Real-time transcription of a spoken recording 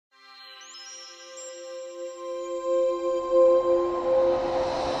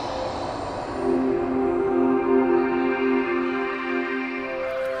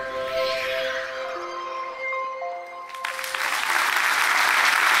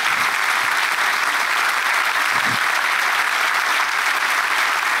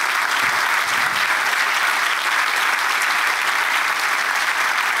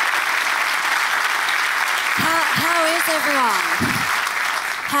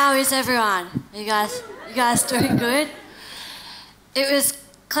How is everyone? You guys doing good? It was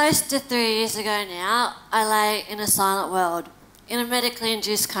close to 3 years ago now. I lay in a silent world, in a medically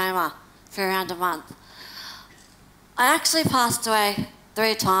induced coma for around a month. I actually passed away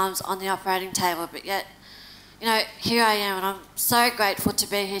 3 times on the operating table, but yet, you know, here I am, and I'm so grateful to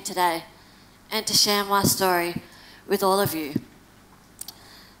be here today and to share my story with all of you.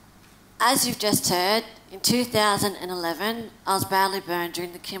 As you've just heard, in 2011, I was badly burned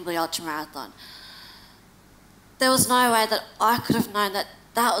during the Kimberley ultramarathon. There was no way that I could have known that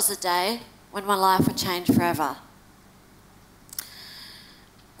that was the day when my life would change forever.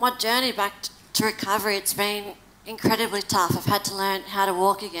 My journey back to recovery, it's been incredibly tough. I've had to learn how to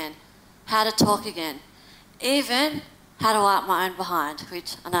walk again, how to talk again, even how to wipe my own behind,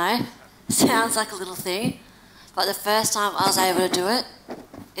 which I know sounds like a little thing, but the first time I was able to do it,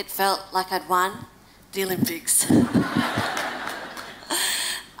 it felt like I'd won the Olympics. And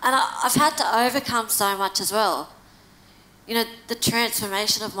I've had to overcome so much as well. You know, the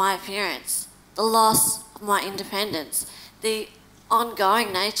transformation of my appearance, the loss of my independence, the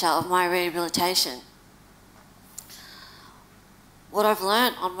ongoing nature of my rehabilitation. What I've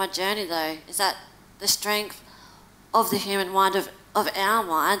learned on my journey though is that the strength of the human mind, of our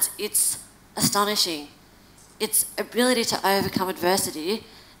minds, it's astonishing. Its ability to overcome adversity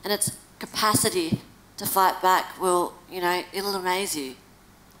and its capacity to fight back will, you know, it'll amaze you.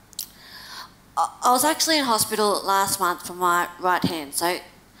 I was actually in hospital last month for my right hand, so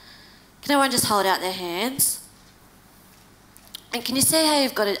can everyone just hold out their hands? And can you see how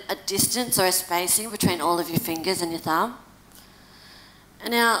you've got a distance or a spacing between all of your fingers and your thumb?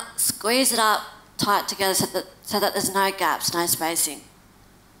 And now squeeze it up tight together so that there's no gaps, no spacing.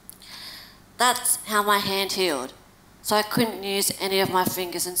 That's how my hand healed. So I couldn't use any of my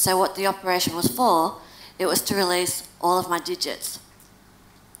fingers, and so what the operation was for, it was to release all of my digits.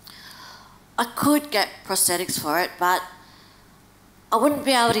 I could get prosthetics for it, but I wouldn't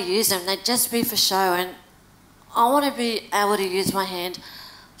be able to use them. They'd just be for show, and I want to be able to use my hand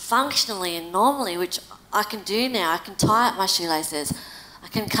functionally and normally, which I can do now. I can tie up my shoelaces. I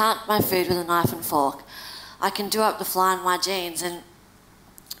can cut my food with a knife and fork. I can do up the fly in my jeans, and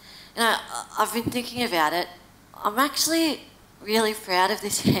you know, I've been thinking about it. I'm actually really proud of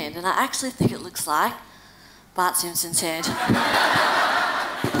this hand, and I actually think it looks like Bart Simpson's hand.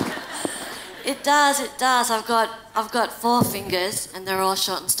 It does, it does. I've got 4 fingers and they're all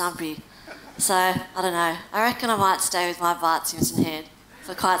short and stumpy. So, I don't know. I reckon I might stay with my Bart Simpson hand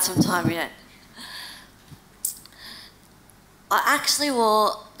for quite some time yet. I actually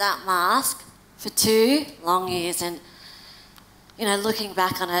wore that mask for 2 long years, and, you know, looking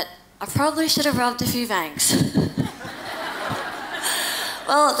back on it, I probably should have robbed a few banks.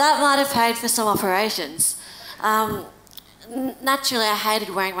 Well, that might have paid for some operations. Naturally, I hated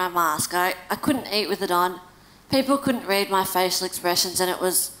wearing my mask. I couldn't eat with it on. People couldn't read my facial expressions, and it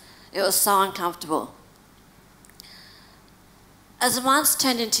was so uncomfortable. As the months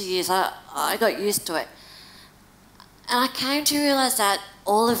turned into years, I got used to it. And I came to realise that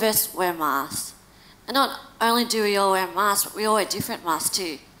all of us wear masks. And not only do we all wear masks, but we all wear different masks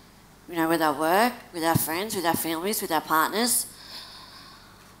too. You know, with our work, with our friends, with our families, with our partners.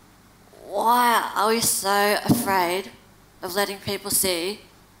 Why are we so afraid of letting people see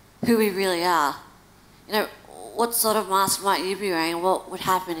who we really are? You know, what sort of mask might you be wearing, and what would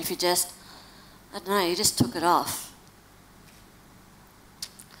happen if you just, I don't know, you just took it off?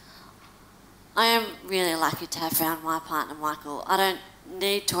 I am really lucky to have found my partner, Michael. I don't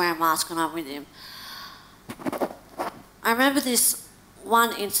need to wear a mask when I'm with him. I remember this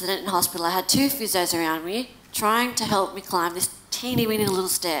one incident in hospital. I had 2 physios around me trying to help me climb this teeny weeny little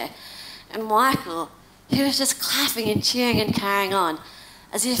stair. And Michael, he was just clapping and cheering and carrying on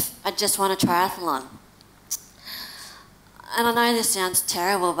as if I'd just won a triathlon. And I know this sounds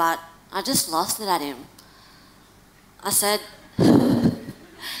terrible, but I just lost it at him. I said,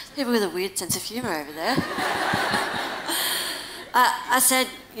 people with a weird sense of humour over there. I said,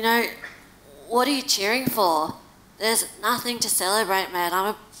 you know, what are you cheering for? There's nothing to celebrate, mate.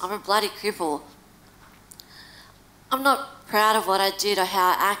 I'm a bloody cripple. I'm not proud of what I did or how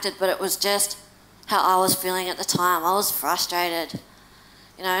I acted, but it was just how I was feeling at the time. I was frustrated,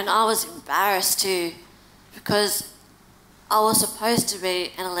 you know, and I was embarrassed too, because I was supposed to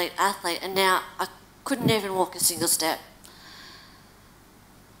be an elite athlete, and now I couldn't even walk a single step.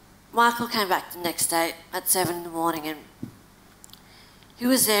 Michael came back the next day at 7 in the morning, and he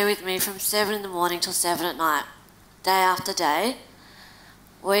was there with me from 7 in the morning till 7 at night, day after day,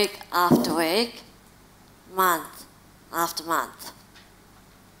 week after week, month after month.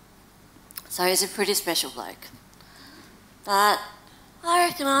 So he's a pretty special bloke. But I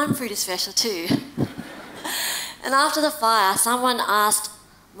reckon I'm pretty special too. And after the fire, someone asked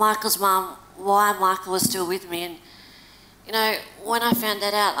Michael's mum why Michael was still with me. And, you know, when I found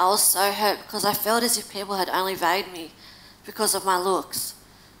that out, I was so hurt because I felt as if people had only valued me because of my looks,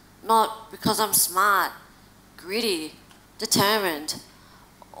 not because I'm smart, gritty, determined.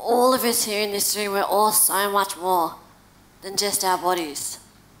 All of us here in this room, we're all so much more than just our bodies.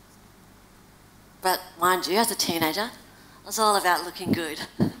 But mind you, as a teenager, I was all about looking good.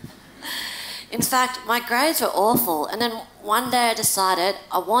 In fact, my grades were awful, and then one day I decided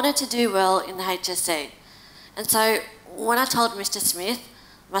I wanted to do well in the HSC. And so when I told Mr. Smith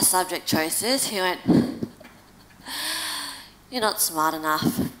my subject choices, he went, "You're not smart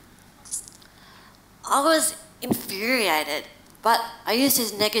enough." I was infuriated, but I used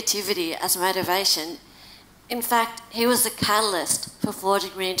his negativity as motivation. In fact, he was the catalyst for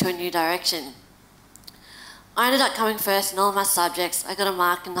forging me into a new direction. I ended up coming first in all my subjects. I got a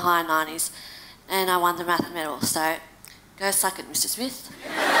mark in the high 90s and I won the math medal. So go suck it, Mr. Smith.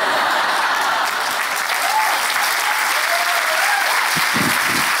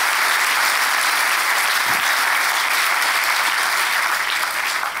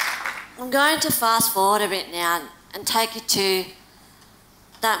 I'm going to fast forward a bit now and take you to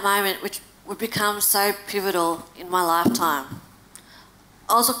that moment which would become so pivotal in my lifetime.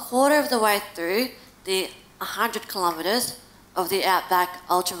 I was a quarter of the way through the 100 kilometres of the Outback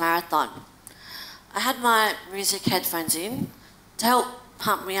Ultra Marathon. I had my music headphones in to help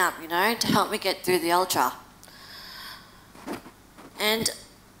pump me up, you know, to help me get through the ultra. And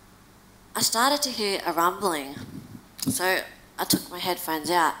I started to hear a rumbling, so I took my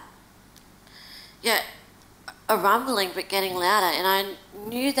headphones out. Yeah, a rumbling but getting louder, and I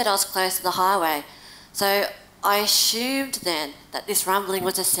knew that I was close to the highway, so I assumed then that this rumbling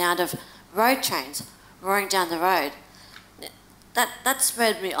was the sound of road trains roaring down the road. That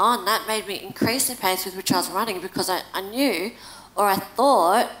spurred me on. That made me increase the pace with which I was running because I knew, or I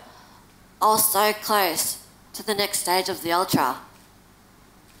thought, I was so close to the next stage of the ultra.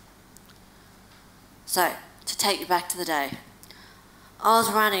 So, to take you back to the day, I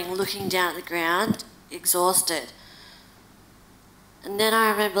was running, looking down at the ground, exhausted. And then I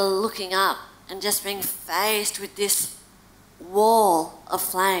remember looking up and just being faced with this wall of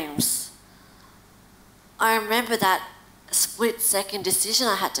flames. I remember that split-second decision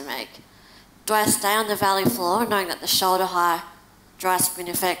I had to make. Do I stay on the valley floor knowing that the shoulder-high dry spin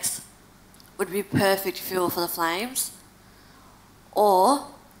effects would be perfect fuel for the flames? Or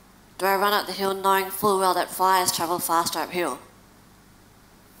do I run up the hill knowing full well that fires travel faster uphill?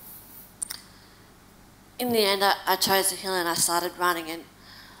 In the end, I chose the hill and I started running, and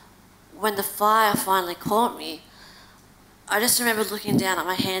when the fire finally caught me, I just remember looking down at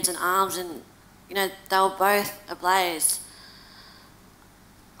my hands and arms and, you know, they were both ablaze.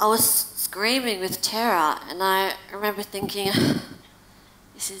 I was screaming with terror and I remember thinking,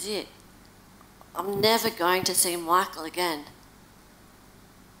 this is it. I'm never going to see Michael again.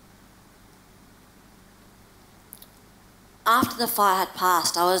 After the fire had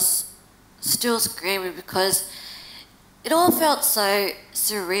passed, I was still screaming because it all felt so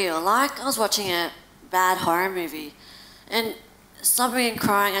surreal, like I was watching a bad horror movie. And sobbing and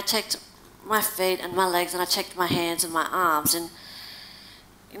crying, I checked my feet and my legs and I checked my hands and my arms, and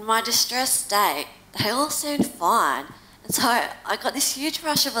in my distressed state, they all seemed fine. And so I got this huge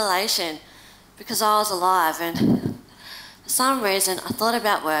rush of elation because I was alive, and for some reason I thought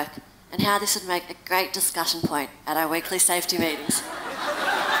about work and how this would make a great discussion point at our weekly safety meetings.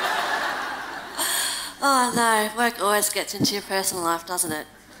 Oh no, work always gets into your personal life, doesn't it?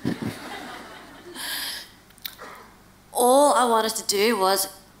 All I wanted to do was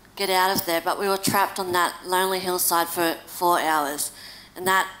get out of there, but we were trapped on that lonely hillside for 4 hours, and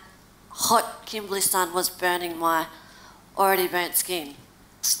that hot Kimberley sun was burning my already burnt skin.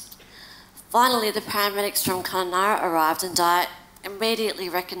 Finally, the paramedics from Kununurra arrived, and I immediately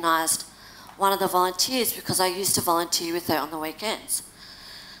recognised one of the volunteers because I used to volunteer with her on the weekends.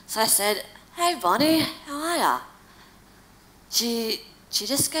 So I said, "Hey Bonnie, how are ya?" She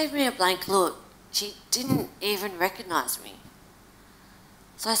just gave me a blank look. She didn't even recognise me.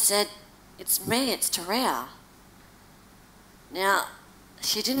 So I said, "It's me, it's Turia." Now,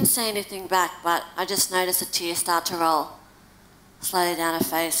 she didn't say anything back, but I just noticed a tear start to roll slowly down her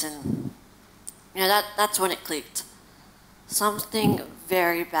face, and you know, that's when it clicked. Something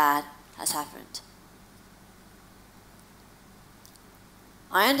very bad has happened.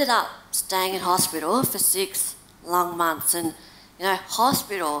 I ended up staying in hospital for 6 long months, and you know,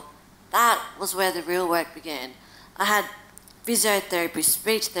 hospital, that was where the real work began. I had physiotherapy,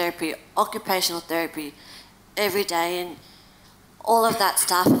 speech therapy, occupational therapy every day, and all of that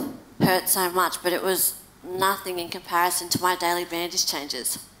stuff hurt so much, but it was nothing in comparison to my daily bandage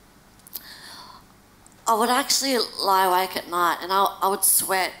changes. I would actually lie awake at night and I would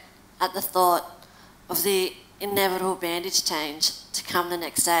sweat at the thought of the inevitable bandage change to come the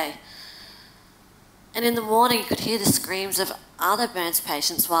next day. And in the morning you could hear the screams of other burns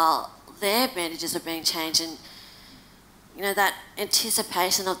patients while their bandages were being changed, and you know, that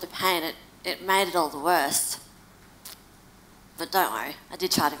anticipation of the pain, it made it all the worse. But don't worry, I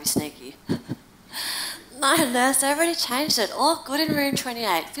did try to be sneaky. No, nurse, they already changed it. All good in room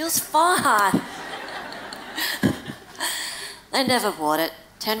 28. Feels fine. They never bought it.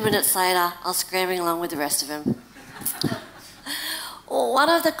 10 minutes later, I was screaming along with the rest of them. Well, one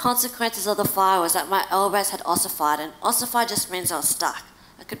of the consequences of the fire was that my elbows had ossified, and ossified just means I was stuck.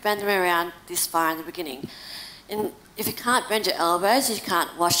 I could bend them around this far in the beginning. And if you can't bend your elbows, you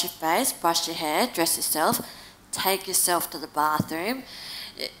can't wash your face, brush your hair, dress yourself, take yourself to the bathroom.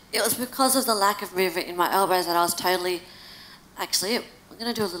 It was because of the lack of movement in my elbows that I was totally... Actually, we're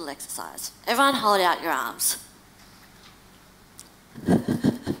going to do a little exercise. Everyone hold out your arms.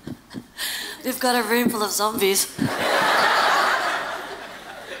 We've got a room full of zombies.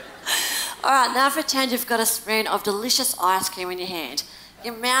 All right, now pretend you've got a spoon of delicious ice cream in your hand.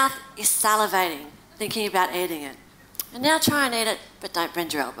 Your mouth is salivating, thinking about eating it. And now try and eat it, but don't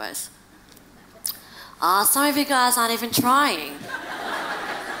bend your elbows. Some of you guys aren't even trying.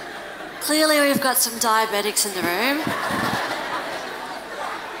 Clearly we've got some diabetics in the room.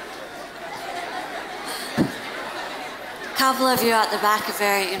 A couple of you at the back are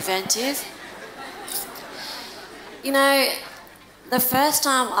very inventive. You know, the first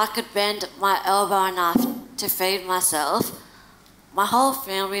time I could bend my elbow enough to feed myself, my whole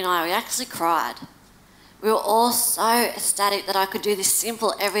family and I, we actually cried. We were all so ecstatic that I could do this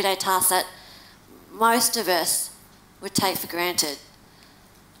simple everyday task that most of us would take for granted.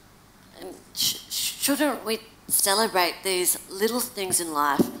 And shouldn't we celebrate these little things in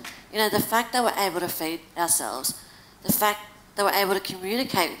life? You know, the fact that we're able to feed ourselves, the fact that we're able to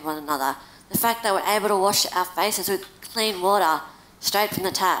communicate with one another, the fact that we're able to wash our faces with clean water straight from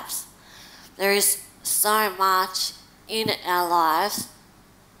the taps. There is so much in our lives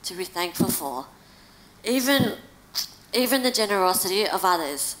to be thankful for. Even the generosity of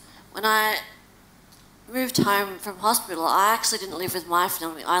others. When I moved home from hospital, I actually didn't live with my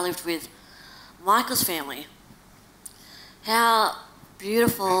family, I lived with Michael's family. How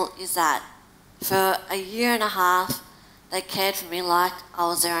beautiful is that? For a year and a half, they cared for me like I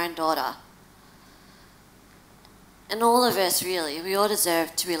was their own daughter. And all of us, really, we all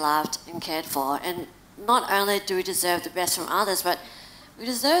deserve to be loved and cared for. And not only do we deserve the best from others, but we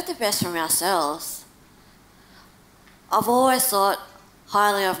deserve the best from ourselves. I've always thought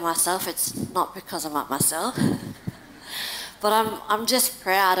highly of myself. It's not because I'm not myself. But I'm just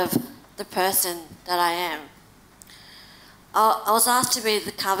proud of the person that I am. I was asked to be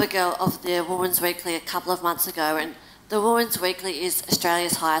the cover girl of the Woman's Weekly a couple of months ago, and the Woman's Weekly is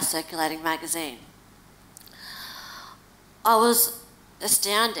Australia's highest circulating magazine. I was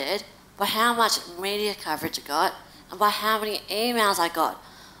astounded by how much media coverage I got and by how many emails I got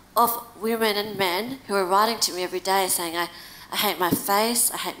of women and men who were writing to me every day saying, I hate my face,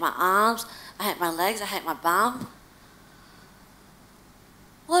 I hate my arms, I hate my legs, I hate my bum.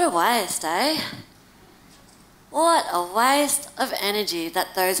 What a waste, eh? What a waste of energy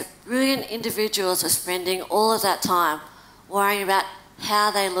that those brilliant individuals were spending all of that time worrying about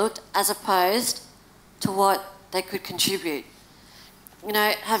how they looked as opposed to what they could contribute. You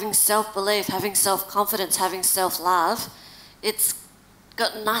know, having self-belief, having self-confidence, having self-love, it's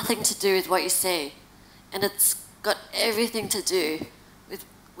got nothing to do with what you see, and it's got everything to do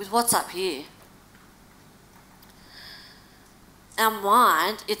with what's up here. Our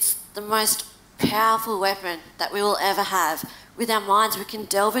mind, it's the most powerful weapon that we will ever have. With our minds, we can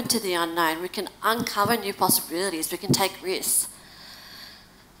delve into the unknown, we can uncover new possibilities, we can take risks.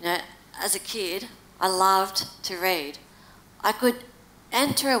 You know, as a kid, I loved to read. I could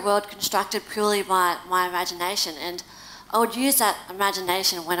enter a world constructed purely by my imagination, and I would use that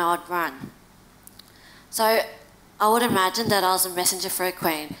imagination when I would run. So I would imagine that I was a messenger for a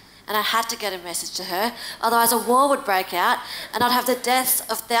queen, and I had to get a message to her, otherwise a war would break out and I'd have the deaths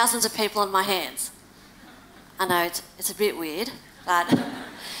of thousands of people on my hands. I know it's a bit weird, but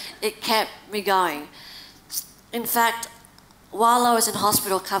it kept me going. In fact, while I was in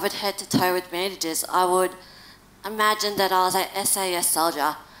hospital covered head to toe with bandages, I would imagine that I was a SAS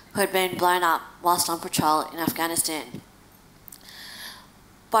soldier who had been blown up whilst on patrol in Afghanistan.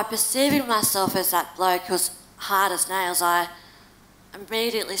 By perceiving myself as that bloke who was hard as nails, I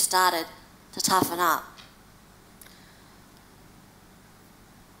immediately started to toughen up.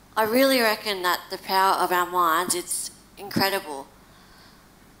 I really reckon that the power of our minds, it's incredible.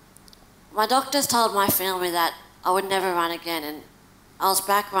 My doctors told my family that I would never run again, and I was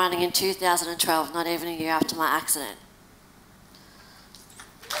back running in 2012, not even a year after my accident.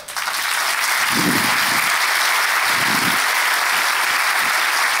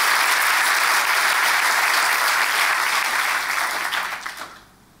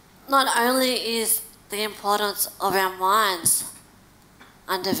 Not only is the importance of our minds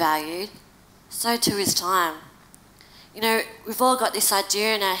undervalued, so too is time. You know, we've all got this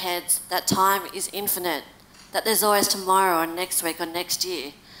idea in our heads that time is infinite, that there's always tomorrow or next week or next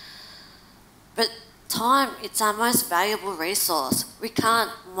year. But time, it's our most valuable resource. We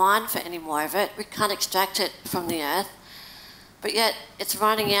can't mine for any more of it. We can't extract it from the earth. But yet, it's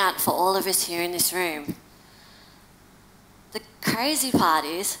running out for all of us here in this room. The crazy part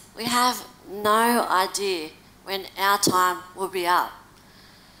is, we have no idea when our time will be up.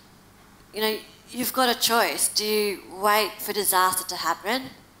 You know, you've got a choice. Do you wait for disaster to happen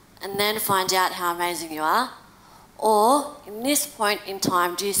and then find out how amazing you are? Or, in this point in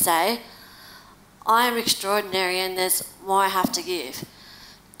time, do you say, I am extraordinary and there's more I have to give?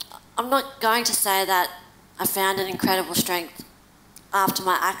 I'm not going to say that I found an incredible strength after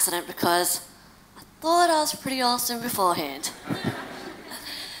my accident because I thought I was pretty awesome beforehand.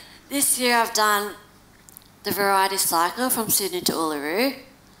 This year I've done the variety cycle from Sydney to Uluru,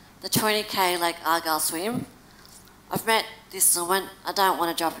 the 20k Lake Argyle swim. I've met this woman, I don't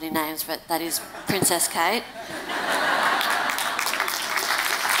want to drop any names, but that is Princess Kate.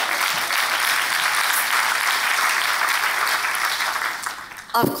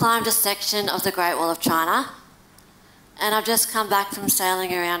 I've climbed a section of the Great Wall of China, and I've just come back from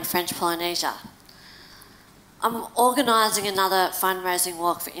sailing around French Polynesia. I'm organising another fundraising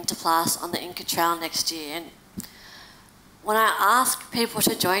walk for Interplast on the Inca Trail next year, and when I ask people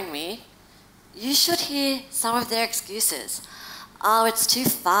to join me, you should hear some of their excuses. Oh, it's too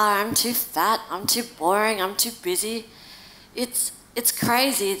far, I'm too fat, I'm too boring, I'm too busy. It's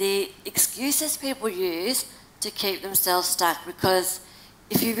crazy the excuses people use to keep themselves stuck, because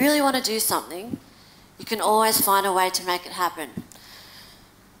if you really want to do something, you can always find a way to make it happen.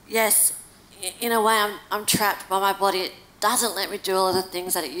 Yes, in a way I'm trapped by my body. It doesn't let me do all of the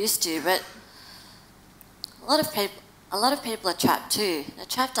things that it used to, but a lot of people are trapped too. They're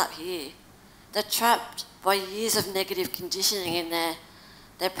trapped up here. They're trapped by years of negative conditioning and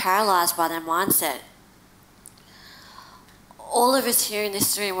they're paralysed by their mindset. All of us here in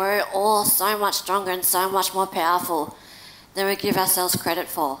this room, we're all so much stronger and so much more powerful than we give ourselves credit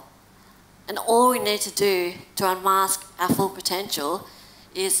for. And all we need to do to unmask our full potential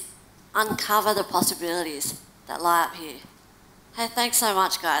is uncover the possibilities that lie up here. Hey, thanks so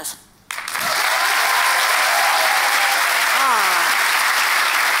much, guys.